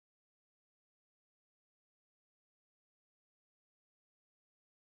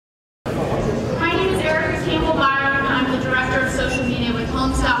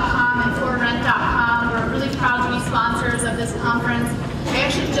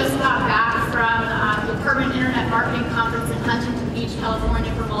just got back from the Permanent Internet Marketing Conference in Huntington Beach,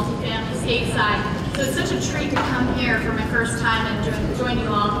 California for multifamily stateside. So it's such a treat to come here for my first time and join you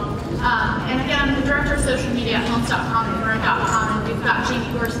all. And again, I'm the Director of Social Media at Homes.com and Byrum.com, and we've got Jamie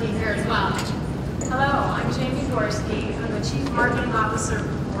Gorski here as well. Hello, I'm Jamie Gorski. I'm the Chief Marketing Officer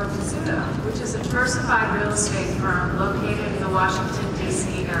for Pizzuta, which is a diversified real estate firm located in the Washington,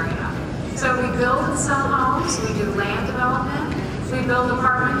 D.C. area. So we build and sell homes, we do land development, we build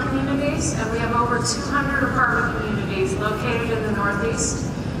apartment communities, and we have over 200 apartment communities located in the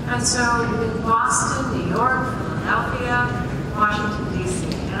Northeast. And so in Boston, New York, Philadelphia, Washington,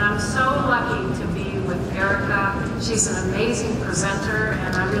 D.C. And I'm so lucky to be with Erica. She's an amazing presenter,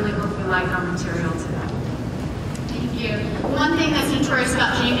 and I really hope you like our material today. Thank you. One thing that's notorious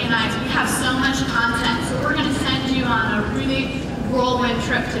about Jamie and I is we have so much content, so we're going to send you on a really whirlwind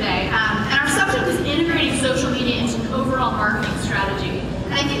trip today. And our subject is integrating social media into an overall marketing strategy.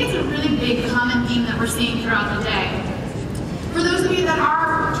 And I think it's a really big common theme that we're seeing throughout the day. For those of you that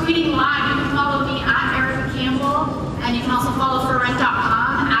are tweeting live, you can follow me at Erica Campbell, and you can also follow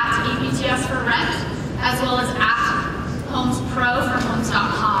forrent.com at APTS for Rent, as well as at HomesPro for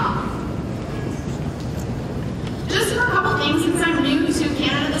Homes.com. Just for a couple things, since I'm new to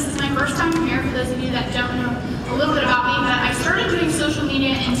Canada, this is my first time here, for those of you that don't know a little bit about me, but I started doing social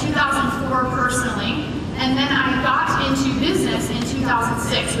media in 2004 personally, and then I got into business in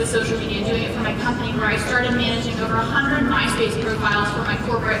 2006 with social media, doing it for my company, where I started managing over 100 MySpace profiles for my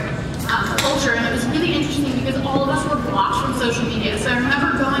corporate culture, and it was really interesting because all of us were blocked from social media. So I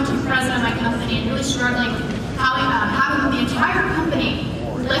remember going to the president of my company and really struggling having the entire company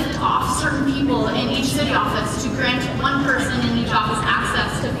lift off certain people in each city office to grant one person in each office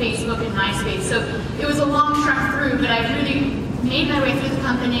access to Facebook and MySpace. So it was a long trek through, but I really made my way through the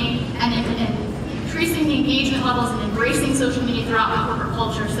company and increasing the engagement levels and embracing social media throughout the corporate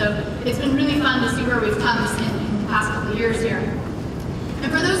culture. So it's been really fun to see where we've come in the past couple of years here.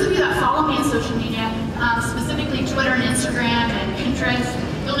 And for those of you that follow me on social media, specifically Twitter and Instagram and Pinterest,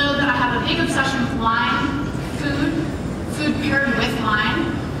 you'll know that I have a big obsession with wine, food paired with wine,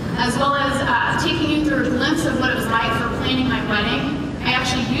 as well as taking you through a glimpse of what it was like for planning my wedding. I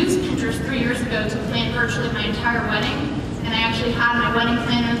actually used Pinterest 3 years ago to plan virtually my entire wedding, and I actually had my wedding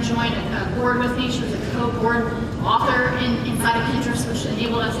planner join a board with me. She was a co-board author inside of Pinterest, which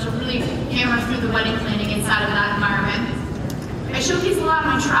enabled us to really hammer through the wedding planning inside of that environment. I showcase a lot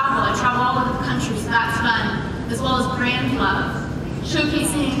of my travel. I travel all over the country, so that's fun, as well as brand love.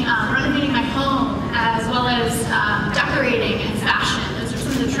 Showcasing renovating my home, as well as decorating and fashion. Those are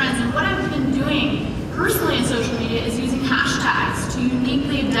some of the trends. And what I've been doing personally in social media is using hashtags to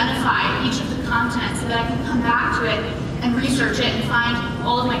uniquely identify each of the content so that I can come back to it and research it and find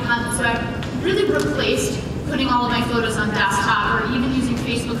all of my content. So I've really replaced putting all of my photos on desktop or even using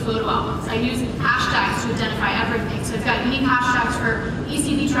Facebook photo albums. I use hashtags to identify everything. So I've got unique hashtags for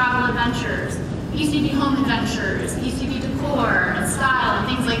ECB travel adventures, ECB home adventures, ECB decor and style and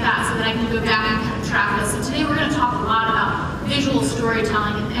things like that, so that I can go back and kind of track this. So today we're going to talk a lot about visual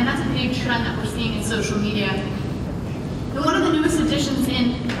storytelling, and that's a big trend that we're seeing in social media. And one of the newest additions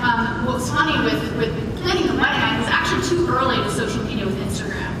in what was funny with planning the wedding, I was actually too early to social media with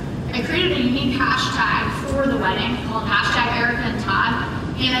Instagram. I created a unique hashtag for the wedding called hashtag Erica and Todd,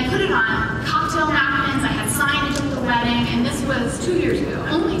 and I put it on cocktail napkins. I had signage at the wedding, and this was 2 years ago,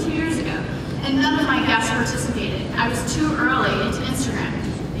 only 2 years ago, and none of my guests participated. I was too early into Instagram.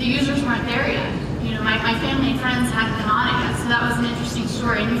 The users weren't there yet. You know, my family and friends hadn't been on it yet, so that was an interesting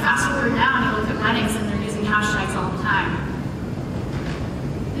story. And you fast forward now and you look at weddings and they're using hashtags all the time.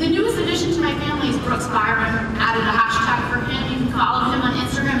 The newest addition to my family is Brooks Byrum. Added a hashtag for him. You can follow him on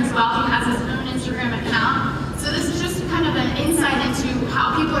Instagram as well. He has his own Instagram account. So this is just kind of an insight into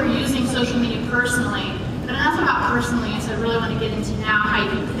how people are using social media personally. But enough about personal use. I really want to get into now how you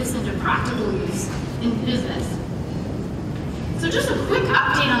can put this into practical use in business. So just a quick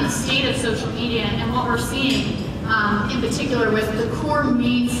update on the state of social media and what we're seeing in particular with the core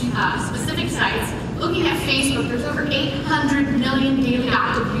main specific sites. Looking at Facebook, there's over 800 million daily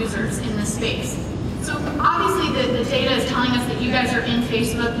active users in this space. So obviously the data is telling us that you guys are in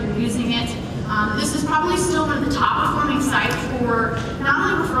Facebook, you're using it. This is probably still one of the top performing sites for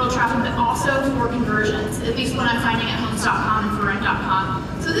not only referral traffic, but also for conversions, at least what I'm finding at Homes.com and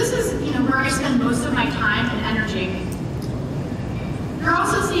forrent.com. So this is where I spend most of my time and energy. You're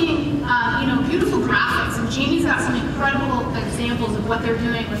also seeing beautiful graphics, and Jamie's got some incredible examples of what they're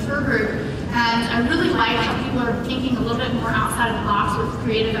doing with her group. And I really like how people are thinking a little bit more outside of the box with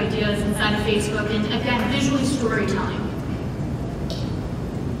creative ideas inside of Facebook, and again, visually storytelling.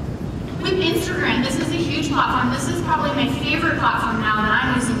 With Instagram, this is a huge platform. This is probably my favorite platform now that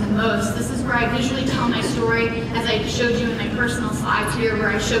I'm using most. This is where I visually tell my story, as I showed you in my personal slides here, where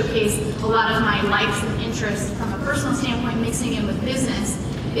I showcase a lot of my likes and interests from a personal standpoint, mixing in with business.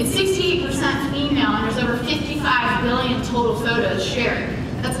 It's 68% female, and there's over 55 billion total photos shared.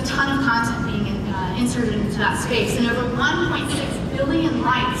 That's a ton of content being inserted into that space, and over 1.6 billion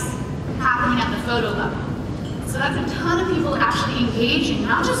likes happening at the photo level. So that's a ton of people actually engaging,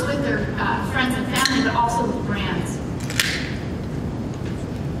 not just with their friends and family, but also with brands.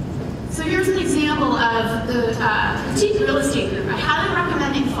 So here's an example of the boutique real estate group. I highly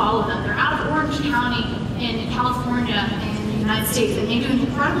recommend you follow them. They're out of Orange County in California in the United States, and they do an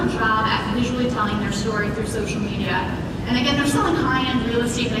incredible job at visually telling their story through social media. And again, they're selling high-end real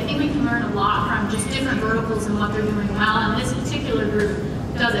estate, but I think we can learn a lot from just different verticals and what they're doing well, and this particular group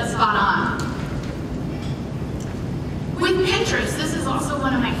does it spot on. With Pinterest, this is also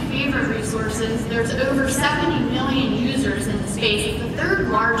one of my favorite resources. There's over 70 million users in the space. It's the third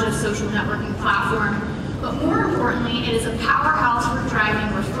largest social networking platform, but more importantly, it is a powerhouse for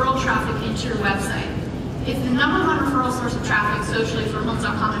driving referral traffic into your website. It's the #1 referral source of traffic socially for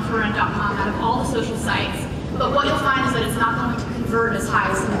Homes.com and ForRent.com out of all the social sites. But what you'll find is that it's not going to convert as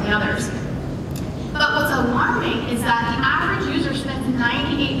high as some of the others. But what's alarming is that the average user spends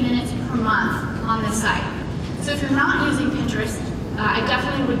 98 minutes per month on this site. So if you're not using Pinterest, I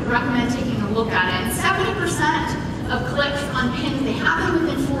definitely would recommend taking a look at it. And 70% of clicks on pins, they happen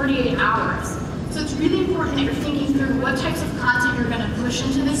within 48 hours. So it's really important that you're thinking through what types of content you're going to push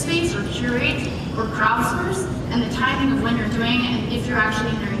into this space or curate or crowdsource, and the timing of when you're doing it, and if you're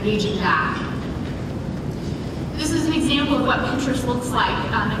actually engaging back. This is an example of what Pinterest looks like.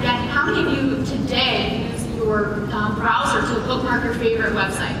 Again, how many of you today use your browser to bookmark your favorite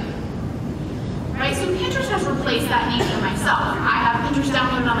website? Right, so Pinterest has replaced that need for myself. I have Pinterest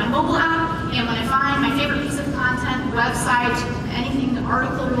downloaded on my mobile app, and when I find my favorite piece of content, website, anything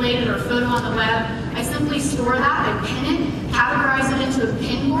article related or photo on the web, I simply store that, I pin it, categorize it into a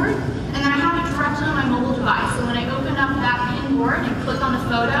pin board, and then I have it directly on my mobile device. So when I open up that pin board and click on the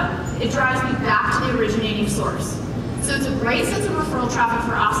photo, it drives me back to the originating source. So it's a great sense of referral traffic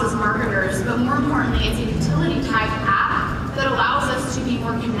for us as marketers, but more importantly, it's a utility type app that allows us to be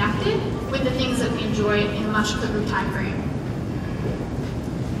more connected with the things that we enjoy in a much quicker time frame.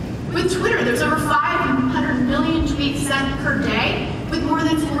 With Twitter, there's over 500 million tweets sent per day. With more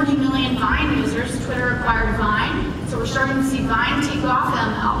than 40 million Vine users, Twitter acquired Vine. So we're starting to see Vine take off,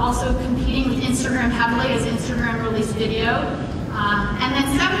 also competing with Instagram heavily as Instagram released video. And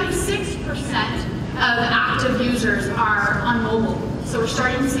then 76% of active users are on mobile. So we're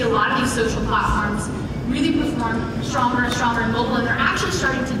starting to see a lot of these social platforms really perform stronger and stronger in mobile, and they're actually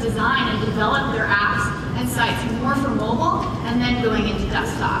starting to design and develop their apps and sites more for mobile and then going into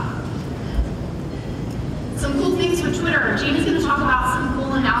desktop. Some cool things with Twitter. Gina's going to talk about some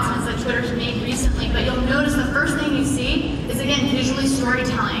cool announcements that Twitter's made recently, but you'll notice the first thing you see is, again, visually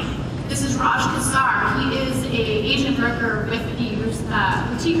storytelling. This is Raj Kassar. He is an agent broker with the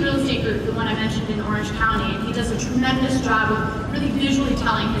boutique real estate group, the one I mentioned in Orange County, and he does a tremendous job of really visually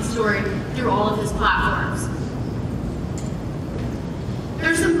telling his story through all of his platforms.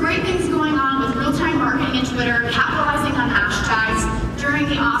 There's some great things going on with real-time marketing in Twitter, capitalizing on hashtags. During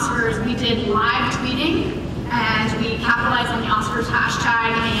the Oscars, we did live tweeting, and we capitalized on the Oscars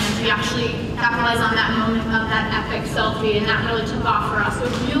hashtag, and we actually capitalized on that moment of that epic selfie, and that really took off for us. So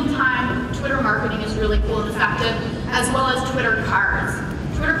real-time Twitter marketing is really cool and effective, as well as Twitter cards.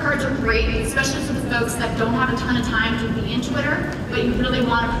 Twitter cards are great, especially for the folks that don't have a ton of time to be in Twitter, but you really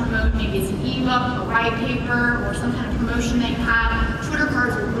want to promote, maybe it's an ebook, a white paper, or some kind of promotion that you have. Twitter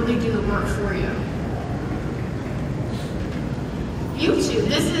cards will really do the work for you. YouTube,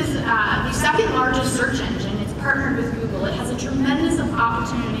 this is the second largest search engine. It's partnered with Google. It has a tremendous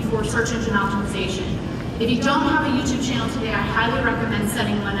opportunity for search engine optimization. If you don't have a YouTube channel today, I highly recommend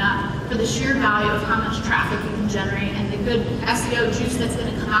setting one up for the sheer value of how much traffic you can generate and the good SEO juice that's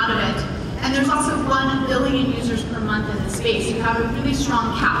going to come out of it. And there's also 1 billion users per month in the space. You have a really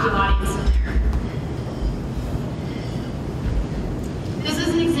strong captive audience in there. This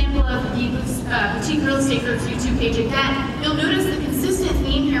is an example of the boutique real estate group's YouTube page. Again, you'll notice the consistent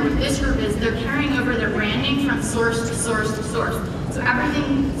theme here with this group is they're carrying over their branding from source to source to source. So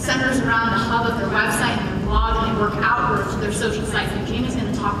everything centers around the hub of their website and their blog, and they work outward to their social sites. And Jamie's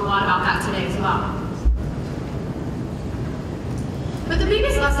going to talk a lot about that today as well. But the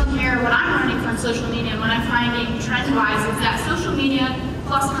biggest lesson here, what I'm learning from social media and what I'm finding trend-wise, is that social media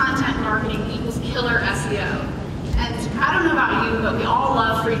plus content marketing equals killer SEO. And I don't know about you, but we all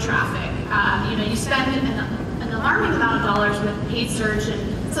love free traffic. You spend an alarming amount of dollars with paid search,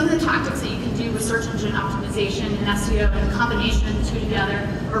 and some of the tactics that you can to do with search engine optimization and SEO, and the combination of the two together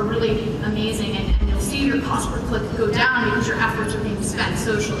are really amazing, and you'll see your cost per click go down because your efforts are being spent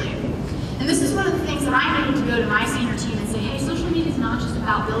socially. And this is one of the things that I needed to go to my senior team and say, hey, social media is not just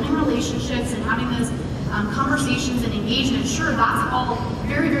about building relationships and having those conversations and engagement. Sure, that's all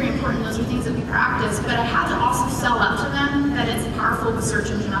very, very important. Those are things that we practice, but I had to also sell up to them that it's powerful with search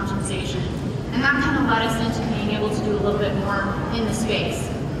engine optimization. And that kind of led us into being able to do a little bit more in the space.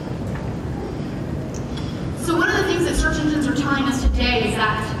 So one of the things that search engines are telling us today is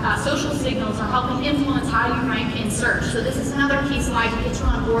that social signals are helping influence how you rank in search. So this is another key slide to get you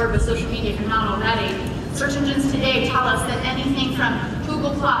on board with social media if you're not already. Search engines today tell us that anything from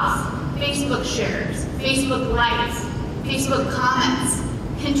Google+, Facebook shares, Facebook likes, Facebook comments,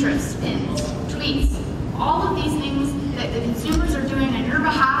 Pinterest pins, tweets, all of these things that the consumers are doing on your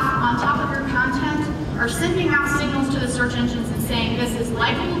behalf on top of your content are sending out signals to the search engines and saying this is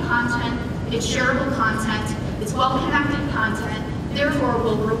likable content, it's shareable content, it's well-connected content, therefore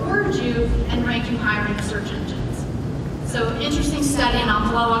will reward you and rank you higher in the search engines. So interesting study, and I'll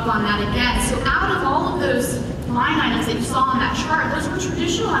blow up on that again. So out of all of those line items that you saw on that chart, those were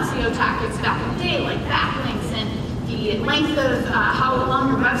traditional SEO tactics back in the day, like backlinks and the length of how long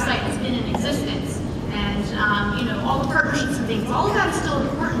your website has been in existence, and you know, all the partnerships and things. All of that is still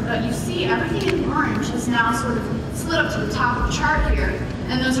important, but you see everything in orange is now sort of slid up to the top of the chart here,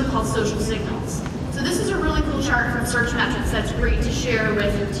 and those are called social signals. So this is a really cool chart from Search Metrics that's great to share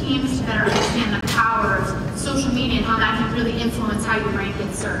with your teams to better understand the power of social media and how that can really influence how you rank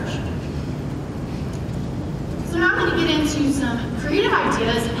in search. So now I'm going to get into some creative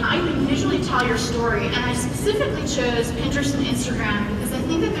ideas and how you can visually tell your story, and I specifically chose Pinterest and Instagram because I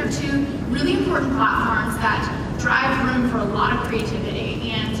think that they're two really important platforms that drive room for a lot of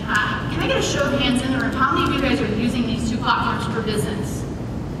creativity. And can I get a show of hands in the room? How many of you guys are using these two platforms for business?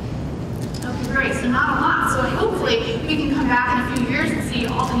 Okay, great. So not a lot. So hopefully we can come back in a few years and see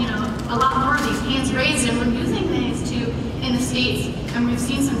all, a lot more of these hands raised, and we're using these too in the States, and we've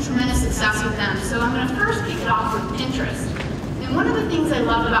seen some tremendous success with them. So I'm going to first kick it off with Pinterest. And one of the things I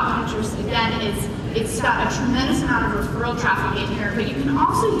love about Pinterest, again, is it's got a tremendous amount of referral traffic in here, but you can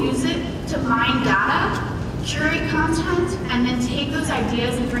also use it to mine data, curate content, and then take those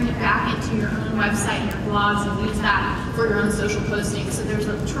ideas and bring it back into your own website and your blogs and use that for your own social posting. So there's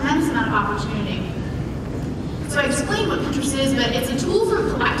a tremendous amount of opportunity. So I explained what Pinterest is, but it's a tool for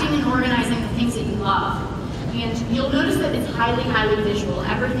collecting and organizing the things that you love. And you'll notice that it's highly, highly visual.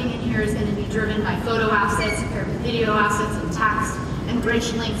 Everything in here is going to be driven by photo assets, paired with video assets and text, and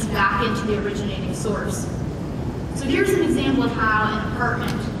bridge links back into the originating source. So here's an example of how an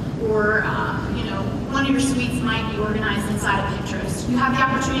apartment or one of your suites might be organized inside of Pinterest. You have the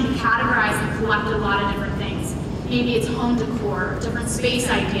opportunity to categorize and collect a lot of different things. Maybe it's home decor, different space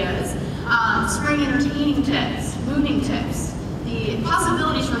ideas, spring entertaining tips, moving tips. The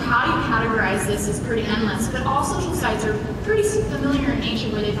possibilities for how you categorize this is pretty endless, but all social sites are pretty familiar in nature,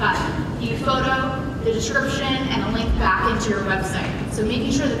 where they've got the photo, the description, and a link back into your website. So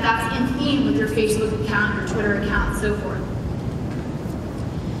making sure that that's in theme with your Facebook account, your Twitter account, and so forth.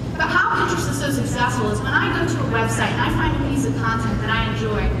 But how Pinterest is so successful is when I go to a website and I find a piece of content that I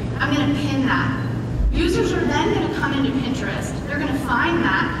enjoy, I'm going to pin that. Users are then going to come into Pinterest, they're going to find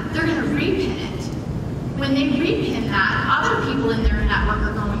that, they're going to repin it. When they repin that, other people in their network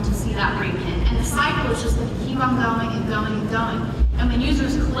are going to see that repin, and the cycle is just going to keep on going and going and going. And when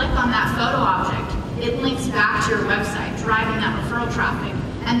users click on that photo object, it links back to your website, driving that referral traffic,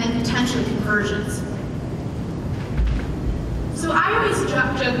 and then potentially conversions. So I always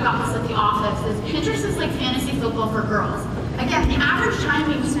joke about this at the office, is Pinterest is like fantasy football for girls. Again, the average time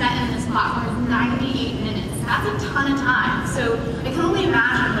being spent in this platform is 98 minutes. That's a ton of time. So I can only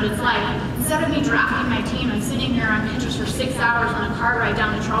imagine what it's like. Instead of me drafting my team, I'm sitting here on Pinterest for 6 hours on a car ride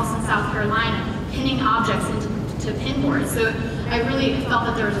down to Charleston, South Carolina, pinning objects into pin boards. So I really felt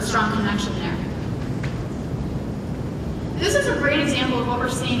that there was a strong connection there. This is a great example of what we're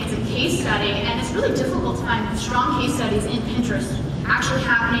seeing as a case study, and it's really difficult to find strong case studies in Pinterest actually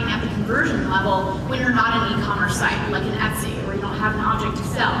happening at the conversion level when you're not an e-commerce site like an Etsy, or you don't have an object to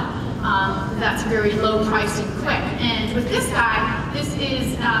sell. That's very low priced and quick. And with this guy, this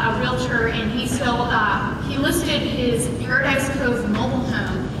is a realtor, and he listed his Paradise Cove mobile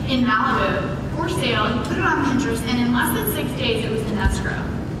home in Malibu for sale. He put it on Pinterest, and in less than 6 days, it was in escrow.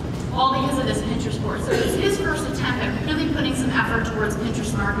 All because of this Pinterest board. So it was his first attempt at really putting some effort towards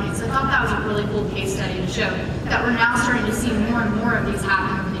Pinterest marketing. So I thought that was a really cool case study to show that we're now starting to see more and more of these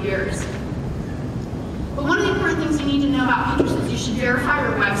happen over the years. But one of the important things you need to know about Pinterest is you should verify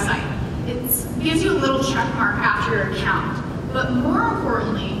your website. It gives you a little check mark after your account. But more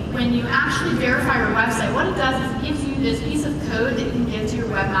importantly, when you actually verify your website, what it does is it gives you this piece of code that you can give to your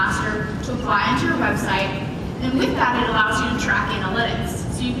webmaster to apply into your website. And with that, it allows you to track analytics.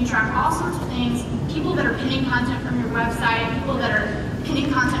 So you can track all sorts of things, people that are pinning content from your website, people that are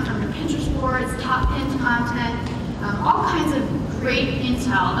pinning content from your Pinterest boards, top pinned content, all kinds of great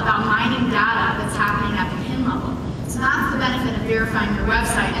intel about mining data that's happening at the pin level. So that's the benefit of verifying your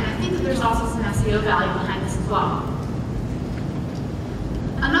website, and I think that there's also some SEO value behind this as well.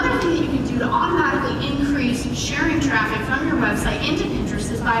 Another thing that you can do to automatically increase sharing traffic from your website into Pinterest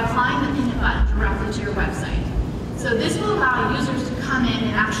is by applying the pin button directly to your website. So this will allow users to come in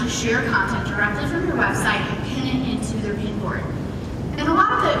and actually share content directly from your website and pin it into their pin board. And a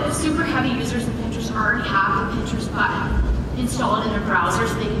lot of the super heavy users of Pinterest already have the Pinterest button installed in their browser,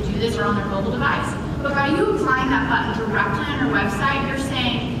 so they can do this or on their mobile device. But by you applying that button directly on your website, you're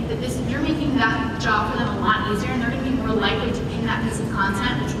saying that you're making that job for them a lot easier, and they're going to be more likely to pin that piece of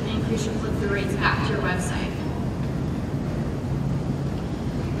content, which will increase your click-through rates back to your website.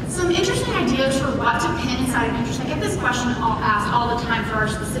 Some interesting ideas for what to pin inside of Pinterest. I get this question asked all the time for our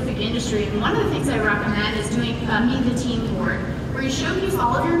specific industry, and one of the things I recommend is doing a Meet the Team board, where you showcase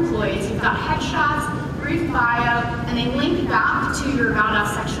all of your employees. You've got headshots, brief bio, and they link back to your About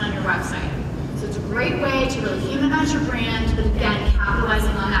Us section on your website. So it's a great way to really humanize your brand, but again,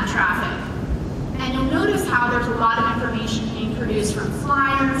 capitalizing on that traffic. And you'll notice how there's a lot of information being produced from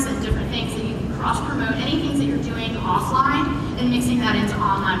flyers and different things that you can cross-promote, any things that you're doing offline, and mixing that into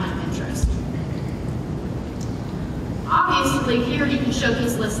online with Pinterest. Obviously, here you can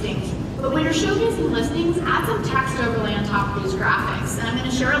showcase listings. But when you're showcasing listings, add some text overlay on top of these graphics. And I'm going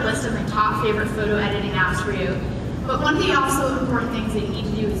to share a list of my top favorite photo editing apps for you. But one of the also important things that you need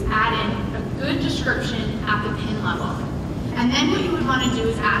to do is add in a good description at the pin level. And then what you would want to do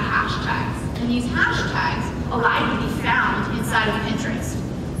is add hashtags. And these hashtags allow you to be found inside of Pinterest.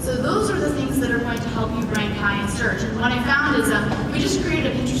 So those are the things that are going to help you rank high in search. And what I found is we just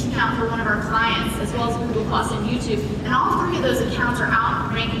created a Pinterest account for one of our clients, as well as Google Plus and YouTube, and all three of those accounts are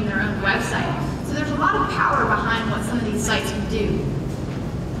out ranking their own website. So there's a lot of power behind what some of these sites can do.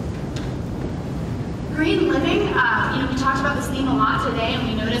 Green living, we talked about this theme a lot today, and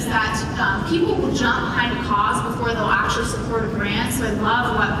we noticed that people will jump behind a cause before they'll actually support a brand. So I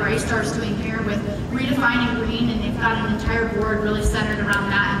love what Greystar is doing here with redefining green, and they've got an entire board really centered around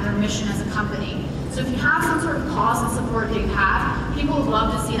that and their mission as a company. So if you have some sort of cause and support that you have, people would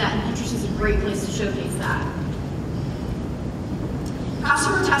love to see that, and Pinterest is a great place to showcase that.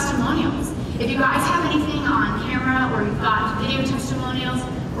 Customer testimonials. If you guys have anything on camera, or you've got video testimonials,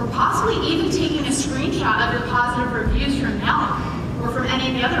 or possibly even taking a screenshot of your positive reviews from Yelp or from any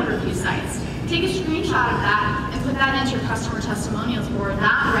of the other review sites. Take a screenshot of that and put that into your customer testimonials board.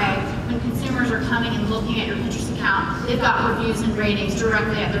 That way, when consumers are coming and looking at your Pinterest account, they've got reviews and ratings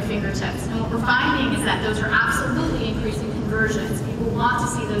directly at their fingertips. And what we're finding is that those are absolutely increasing conversions. People want to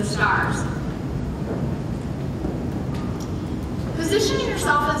see those stars. Positioning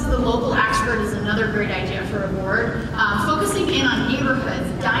yourself as the local expert is another great idea for a board. Focusing in on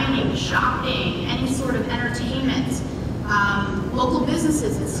neighborhoods, dining, shopping, any sort of entertainment, local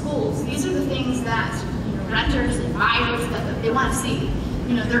businesses and schools. These are the things that renters and buyers that they want to see.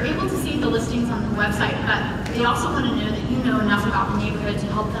 They're able to see the listings on the website, but they also want to know that you know enough about the neighborhood to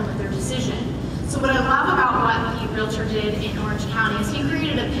help them with their decision. So what I love about what Pete Realtor did in Orange County is he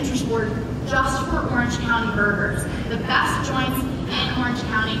created a Pinterest board just for Orange County burgers. The best joints in Orange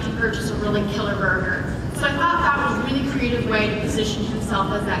County to purchase a really killer burger. So I thought that was a really creative way to position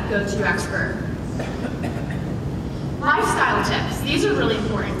himself as that go-to expert. Lifestyle tips. These are really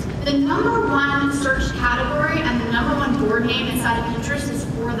important. The #1 search category and the #1 board name inside of Pinterest is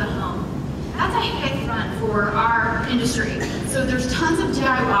for the home. That's a hit run for our industry. So there's tons of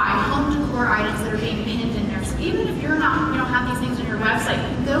DIY, home decor items that are being pinned in there. So even if you don't have these things on your website,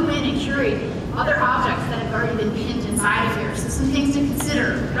 you can go in and curate other objects that have already been pinned inside of here. So some things to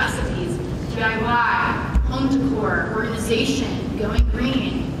consider: recipes, DIY, home decor, organization, going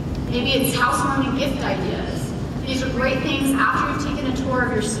green. Maybe it's housewarming gift ideas. These are great things after you've taken a tour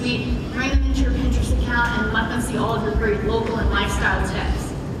of your suite. Bring them into your Pinterest account and let them see all of your great local and lifestyle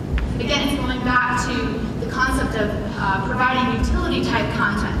tips. Again, it's going back to the concept of providing utility type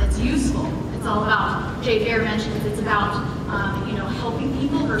content that's useful. It's all about, Jay Fair mentioned, it's about helping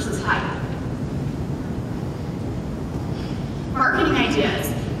people versus hype. Marketing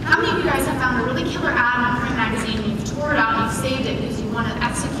ideas. How many of you guys have found a really killer ad in a print magazine and you've tore it out and you've saved it because you want to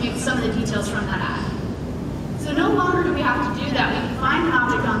execute some of the details from that ad? So no longer do we have to do that. We can find an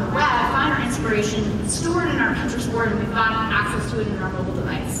object on the web, find our inspiration, store it in our Pinterest board, and we've got access to it in our mobile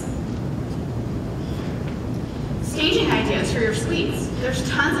device. staging ideas for your suites. There's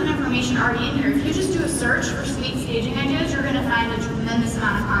tons of information already in here. If you just do a search for suite staging ideas, you're going to find a tremendous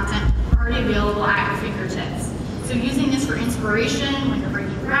amount of content already available at your fingertips. So using this for inspiration when you're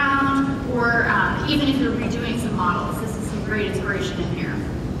breaking ground, or even if you're redoing some models, this is some great inspiration in here.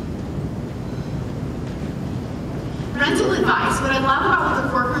 Rental advice. What I love about what the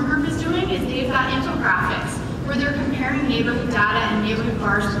Corcoran Group is doing is they've got infographics where they're comparing neighborhood data and neighborhood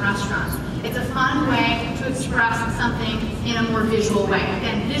bars and restaurants. It's a fun way to express something in a more visual way.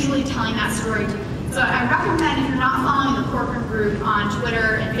 Again, visually telling that story. So I recommend, if you're not following the Corcoran Group on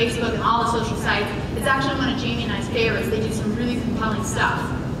Twitter and Facebook and all the social sites, it's actually one of Jamie and I's favorites. They do some really compelling stuff.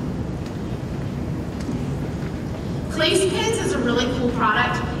 Place Pins is a really cool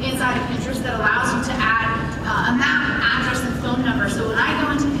product inside of Pinterest that allows you to add a map, address, and phone number. So when I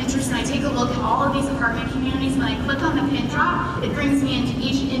go into Pinterest and I take a look at all of these apartment communities, when I click on the pin drop, it brings me into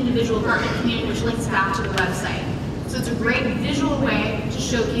each individual apartment community, which links back to the website. So it's a great visual way to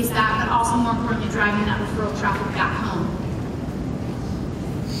showcase that, but also more importantly, driving that referral traffic back home.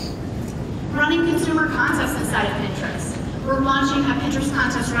 Running consumer contests inside of Pinterest. We're launching a Pinterest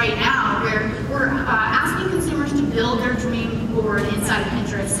contest right now where we're asking consumers to build their dream board inside of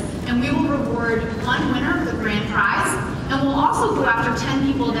Pinterest, and we will reward one winner with a grand prize, and we'll also go after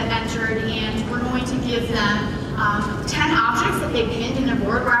 10 people that entered, and we're going to give them 10 objects that they pinned in their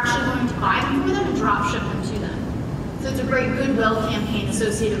board. We're actually going to buy them for them and drop ship them to them. So it's a great goodwill campaign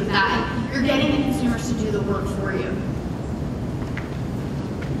associated with that, and you're getting the consumers to do the work for you.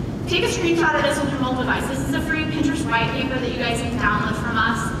 Take a screenshot of this with your mobile device. This is a free Pinterest white paper that you guys can download from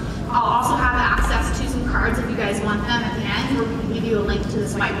us. I'll also have access to some cards if you guys want them at the end, where we can give you a link to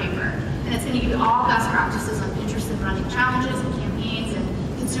this white paper. And it's going to give you all best practices on Pinterest and running challenges and campaigns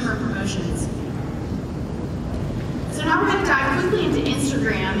and consumer promotions. So now we're going to dive quickly into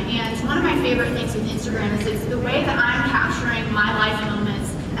Instagram, and one of my favorite things with Instagram is it's the way that I'm capturing my life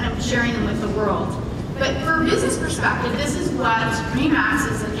moments and I'm sharing them with the world. But for a business perspective, this is what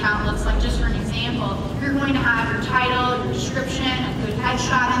Remax's account looks like. Just for an example, you're going to have your title, your description, a good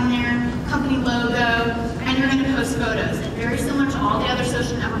headshot in there, company logo, and you're going to post photos. And very similar to all the other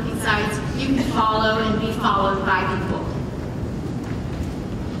social networking sites, you can follow and be followed by people.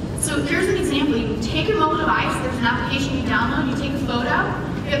 So here's an example. You take your mobile device, there's an application you download, you take a photo,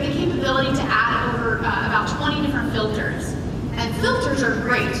 you have the capability to add over about 20 different filters. And filters are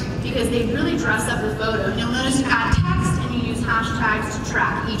great because they really dress up the photo. And you'll notice you add text and you use hashtags to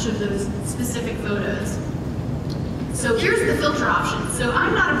track each of those specific photos. So here's the filter option. So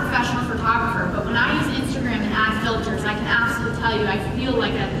I'm not a professional photographer, but when I use Instagram and add filters, I can absolutely tell you I feel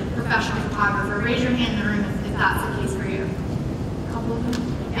like a professional photographer. Raise your hand in the room if that's the case for you. A couple of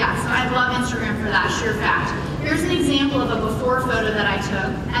them? Yeah, so I love Instagram for that, sheer fact. Here's an example of a before photo that I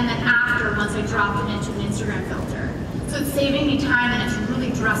took, and then after, once I dropped it into an Instagram filter. So it's saving me time and it's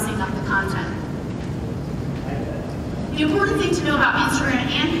really dressing up the content. The important thing to know about Instagram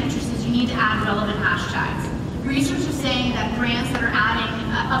and Pinterest is you need to add relevant hashtags. Research is saying that brands that are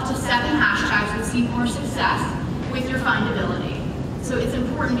adding up to 7 hashtags will see more success with your findability. So it's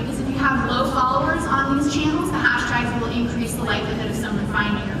important because if you have low followers on these channels, the hashtags will increase the likelihood of someone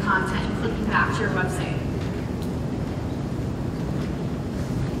finding your content and clicking back to your website.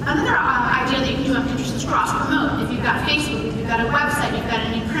 Another idea that you can do on Pinterest is cross-promote. If you've got Facebook, if you've got a website, you've got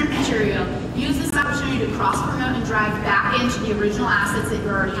any print material, use this opportunity to cross-promote and drive back into the original assets that you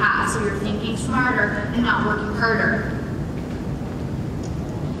already have, so you're thinking smarter and not working harder.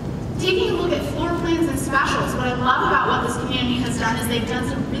 Taking a look at floor plans and specials, what I love about what this community has done is they've done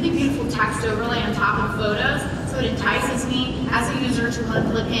some really beautiful text overlay on top of photos, so it entices me as a user to want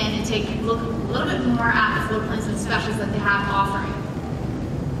to click in and take a look a little bit more at the floor plans and specials that they have offering.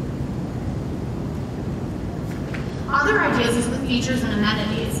 Other ideas is with features and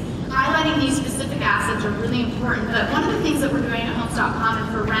amenities. Highlighting these specific assets are really important, but one of the things that we're doing at Homes.com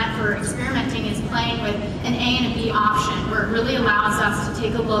and for rent, for experimenting, is playing with an A and a B option, where it really allows us to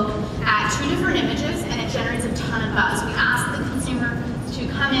take a look at 2 different images and it generates a ton of buzz. We ask the consumer to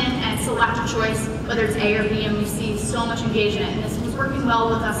come in and select a choice, whether it's A or B, and we see so much engagement. And this was working well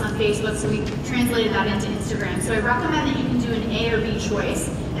with us on Facebook, so we translated that into Instagram. So I recommend that you can do an A or B choice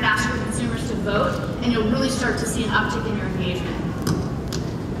and ask your consumers to vote, and you'll really start to see an uptick in your engagement.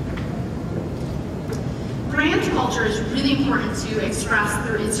 Brand culture is really important to express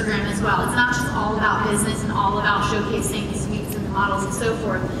through Instagram as well. It's not just all about business and all about showcasing the suites and the models and so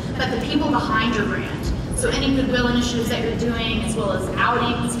forth, but the people behind your brand. So any goodwill initiatives that you're doing, as well as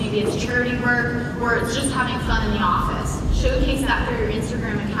outings, maybe it's charity work, or it's just having fun in the office. Showcase that through your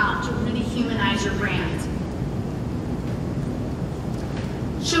Instagram account to really humanize your brand.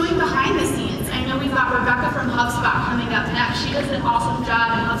 Showing behind the scenes. I know we've got Rebecca from HubSpot she does an awesome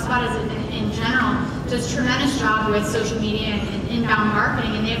job, and HubSpot in general does a tremendous job with social media and inbound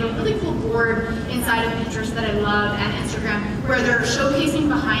marketing, and they have a really cool board inside of Pinterest that I love, and Instagram, where they're showcasing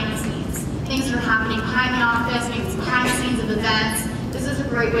behind the scenes, things that are happening behind the office, maybe it's behind the scenes of events. This is a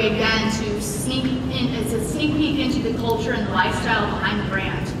great way, again, to sneak peek into the culture and the lifestyle behind the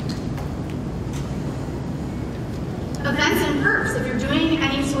brand. Events and perks. If you're doing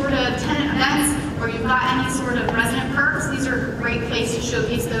any sort of tenant events or you've got any sort of resident perks, these are a great place to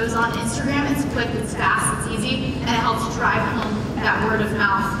showcase those on Instagram. It's quick, it's fast, it's easy, and it helps drive home that word of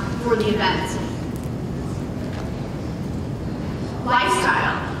mouth for the event.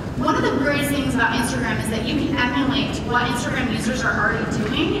 Lifestyle. One of the greatest things about Instagram is that you can emulate what Instagram users are already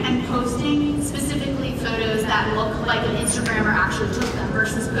doing and posting specifically photos that look like an Instagrammer actually took them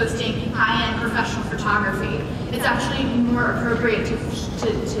versus posting high-end professional photography. It's actually more appropriate to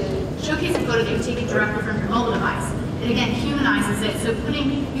showcase a photo that you take directly from your mobile device. It again humanizes it, so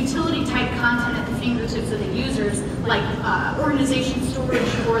putting utility type content at the fingertips of the users, like organization, storage,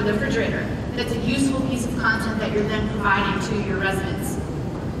 or the refrigerator. That's a useful piece of content that you're then providing to your residents.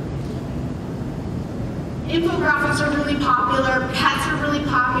 Infographics are really popular, pets are really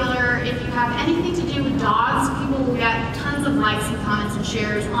popular. If you have anything to do with dogs, people will get tons of likes and comments and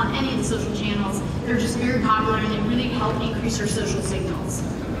shares on any of the social channels. They're just very popular and they really help increase your social signals.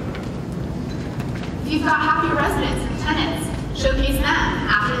 If you've got happy residents and tenants, showcase them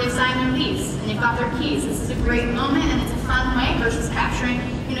after they've signed their lease and they've got their keys. This is a great moment and it's a fun way versus capturing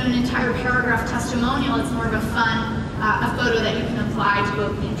an entire paragraph testimonial. It's more of a fun a photo that you can apply to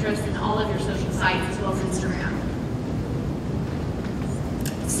both Pinterest and all of your social sites as well as Instagram.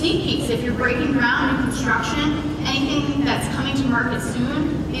 Sneak peeks, if you're breaking ground in construction, anything that's coming to market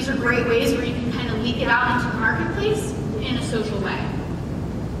soon, these are great ways where you can kind of leak it out into the marketplace in a social way.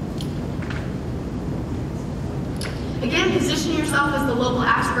 Again, position yourself as the local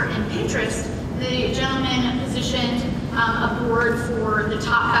expert in Pinterest. The gentleman positioned a board for the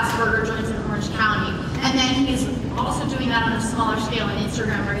top best burger joints in Orange County. And then he's also doing that on a smaller scale on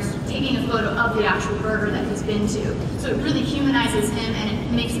Instagram where he's taking a photo of the actual burger that he's been to. So it really humanizes him and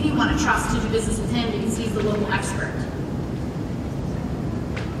it makes me want to trust to do business with him because he's the local expert.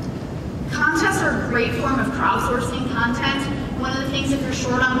 Contests are a great form of crowdsourcing content. One of the things, if you're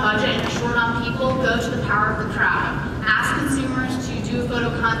short on budget and you're short on people, go to the power of the crowd. Ask consumers to do a photo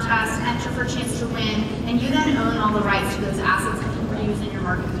contest, enter for a chance to win, and you then own all the rights to those assets that you can use in your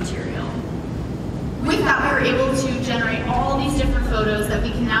marketing material. With that, we were able to generate all these different photos that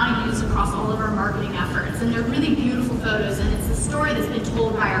we can now use across all of our marketing efforts. And they're really beautiful photos, and it's a story that's been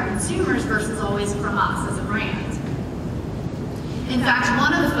told by our consumers versus always from us as a brand. In fact,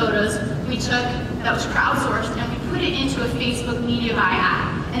 one of the photos we took that was crowdsourced, and we put it into a Facebook media buy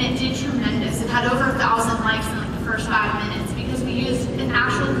ad, and it did tremendous. It had over 1,000 likes in like the first 5 minutes because we used an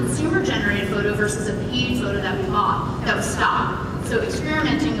actual consumer-generated photo versus a paid photo that we bought that was stock. So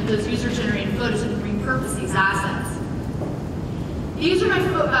experimenting with those user-generated photos and repurpose these assets. These are my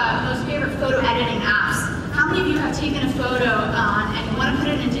most favorite photo editing apps. How many of you have taken a photo and you want to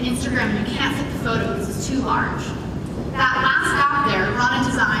put it into Instagram and you can't fit the photo because it's too large? That last app there, Rana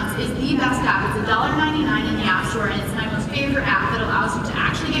Designs, is the best app. It's $1.99 in the App Store, and it's my most favorite app that allows you to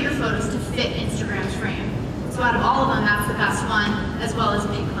actually get your photos to fit Instagram's frame. So out of all of them, that's the best one, as well as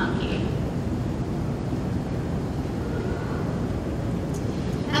PicMonkey.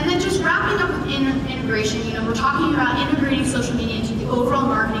 And then just wrapping up with integration, we're talking about integrating social media into the overall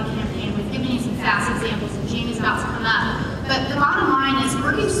marketing campaign. We've given you some fast examples, and Jamie's about to come up. But the bottom line is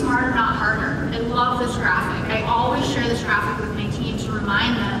working smarter, not harder. I love this graphic. I always share this graphic with my team to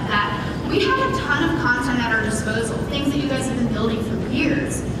remind them that we have a ton of content at our disposal, things that you guys have been building for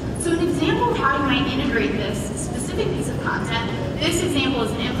years. So an example of how you might integrate this specific piece of content, this example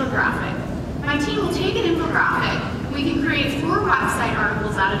is an infographic. My team will take an infographic. We can create 4 website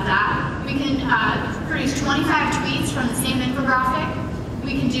articles out of that. We can produce 25 tweets from the same infographic.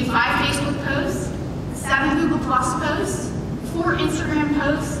 We can do 5 Facebook posts, 7 Google Plus posts, 4 Instagram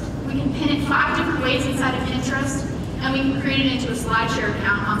posts. We can pin it 5 different ways inside of Pinterest, and we can create it into a SlideShare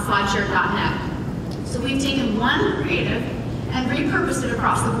account on slideshare.net. So we've taken one creative and repurposed it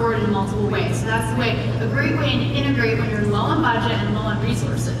across the board in multiple ways. So that's a great way to integrate when you're low on budget and low on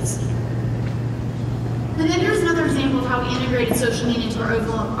resources. And then here's another example of how we integrated social media into our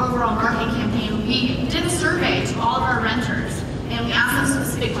overall marketing campaign. We did a survey to all of our renters, and we asked them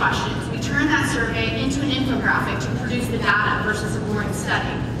specific questions. We turned that survey into an infographic to produce the data versus a boring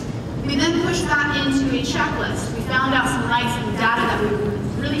study. We then pushed that into a checklist. We found out some likes and the data that were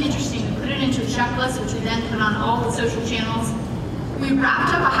really interesting. We put it into a checklist, which we then put on all the social channels. We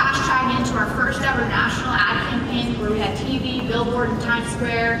wrapped up a hashtag into our first ever national ad campaign where we had TV, billboard in Times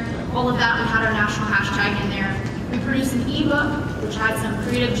Square, all of that. We had our national hashtag in there. We produced an ebook which had some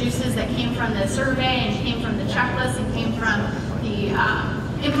creative juices that came from the survey and came from the checklist and came from the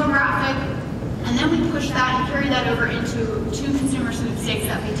infographic. And then we pushed that and carried that over into 2 consumer sweepstakes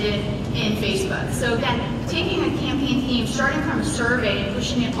that we did in Facebook. So again, taking a campaign theme, starting from a survey and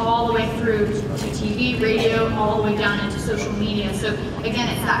pushing it all the way through to TV, radio, all the way down into social media. So again,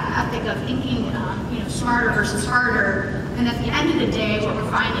 it's that ethic of thinking smarter versus harder. And at the end of the day, what we're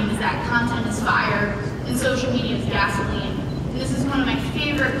finding is that content is fire and social media is gasoline. And this is one of my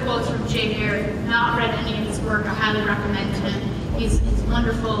favorite quotes from Jay Baer. If you've not read any of his work, I highly recommend him. He's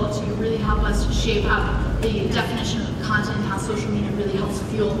wonderful to really help us shape up the definition of content and how social media really helps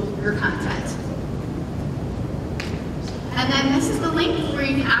fuel your content. And then this is the link where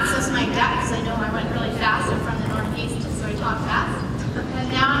you can access my deck, because I know I went really fast. I'm from the Northeast, so I talk fast.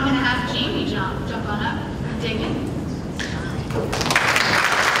 And now I'm going to have Jamie jump on up and dig in.